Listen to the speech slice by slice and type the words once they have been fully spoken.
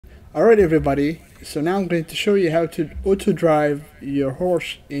Alright everybody, so now I'm going to show you how to auto drive your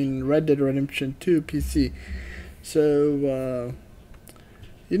horse in Red Dead Redemption 2 PC. So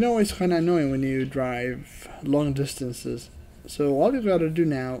it's kinda annoying when you drive long distances. So all you gotta do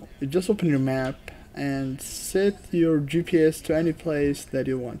now is just open your map and set your GPS to any place that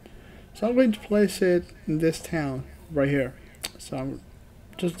you want. So I'm going to place it in this town right here. So I'm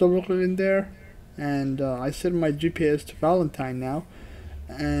just double clicking there, and I set my GPS to Valentine now.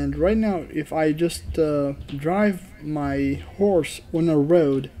 And right now, if I just drive my horse on a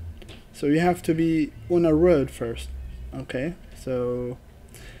road, so you have to be on a road first. Okay, so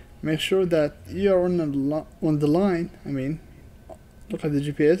make sure that you're on the line. I mean, look at the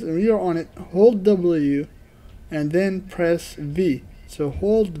GPS, and you're on it. Hold W, and then press V. So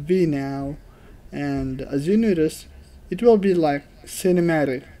hold V now, and as you notice, it will be like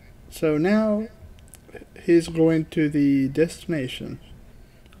cinematic. So now he's going to the destination.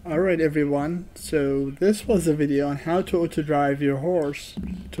 Alright everyone, so this was a video on how to auto-drive your horse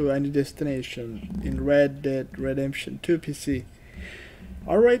to any destination in Red Dead Redemption 2 PC.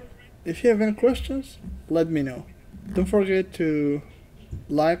 Alright, if you have any questions, let me know. Don't forget to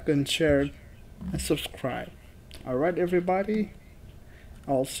like and share and subscribe. Alright everybody,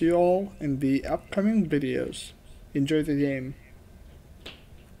 I'll see you all in the upcoming videos. Enjoy the game.